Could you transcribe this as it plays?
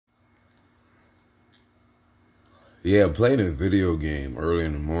Yeah, playing a video game early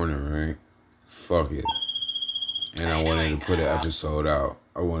in the morning, right? Fuck it. And I wanted to put an episode out.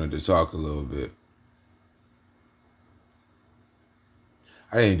 I wanted to talk a little bit.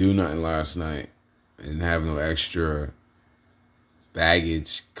 I didn't do nothing last night. Didn't have no extra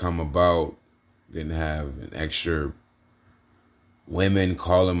baggage come about. Didn't have an extra women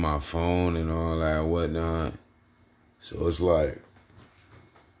calling my phone and all that whatnot. So it's like,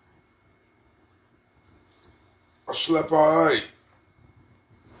 I slept all right.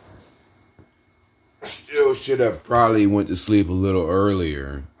 Still should have probably went to sleep a little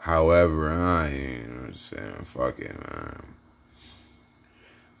earlier. However, I ain't saying, fuck it, man.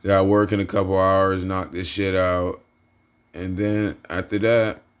 Got work in a couple hours, knock this shit out. And then after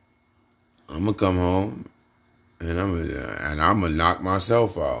that, I'm gonna come home and I'm gonna knock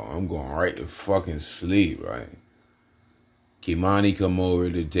myself out. I'm going right to fucking sleep, right? Kimani come over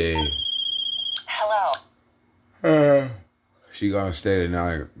today. Hello. She gonna stay the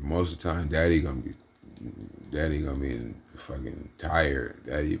night. Most of the time, Daddy gonna be fucking tired.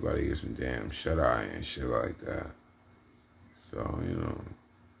 Daddy about to get some damn shut-eye and shit like that. So,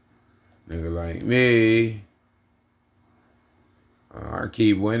 nigga like me, I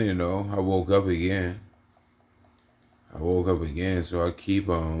keep winning though. I woke up again, so I keep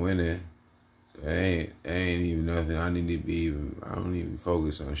on winning. So ain't even nothing I need to be I don't even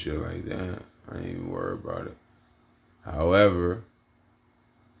focus on shit like that. I ain't even worry about it. However,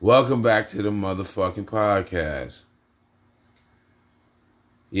 welcome back to the motherfucking podcast.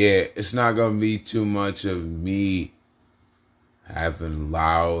 Yeah, it's not gonna be too much of me having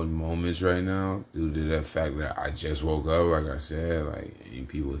loud moments right now due to the fact that I just woke up, like I said. Like, and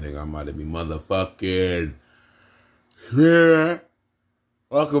people think I'm about to be motherfucking. Yeah.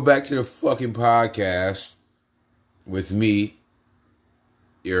 Welcome back to the fucking podcast with me,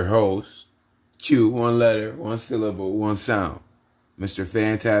 your host, Q, one letter, one syllable, one sound. Mr.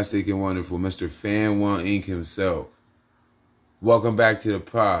 Fantastic and Wonderful, Mr. Fan One Inc. himself. Welcome back to the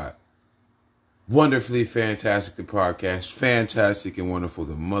pod. Wonderfully fantastic, the podcast. Fantastic and wonderful,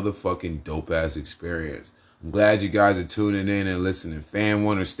 the motherfucking dope-ass experience. I'm glad you guys are tuning in and listening. Fan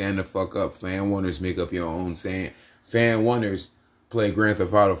Wonders, stand the fuck up. Fan Wonders, make up your own saying. Fan Wonders, play Grand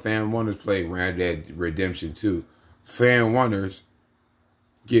Theft Auto. Fan Wonders, play Red Dead Redemption 2. Fan Wonders,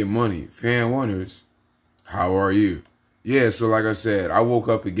 get money. Fan Wonders, how are you? Yeah, so like I said, I woke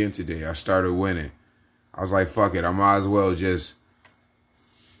up again today. I started winning. I was like, fuck it, I might as well just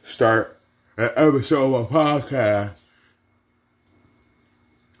start an episode of my podcast.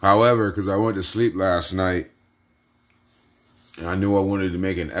 However, because I went to sleep last night, and I knew I wanted to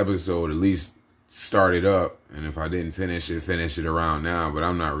make an episode, at least start it up. And if I didn't finish it around now. But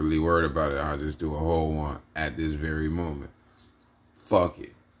I'm not really worried about it. I'll just do a whole one at this very moment. Fuck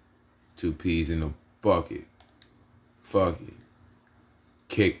it. 2 peas in a bucket. Fuck it.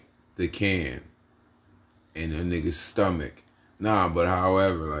 Kick the can in a nigga's stomach. Nah, but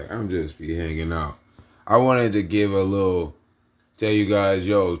however, like, I'm just be hanging out. I wanted to give a little, tell you guys,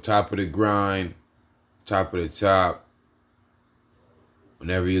 yo, top of the grind, top of the top.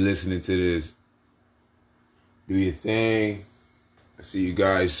 Whenever you're listening to this, do your thing. I'll see you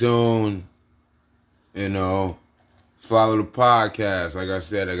guys soon. Follow the podcast. Like I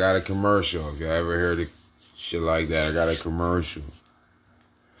said, I got a commercial. If you ever heard of shit like that, I got a commercial.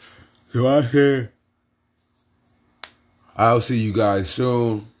 So I said, I'll see you guys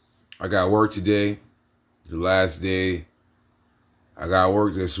soon. I got work today. The last day. I got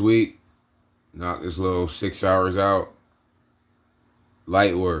work this week. Knock this little 6 hours out.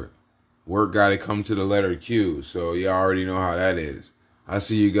 Light work. Work got to come to the letter Q. So y'all already know how that is. I'll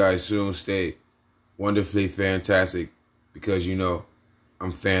see you guys soon. Stay wonderfully fantastic. Because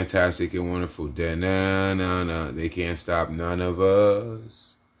I'm fantastic and wonderful. Da-na-na-na. They can't stop none of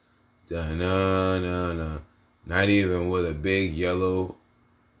us. Da-na-na-na. Not even with a big yellow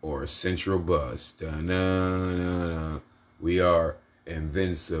or central bus. Da-na-na-na. We are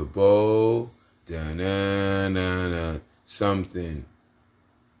invincible. Da-na-na-na. Something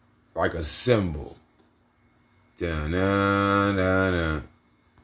like a symbol. Da-na-na-na.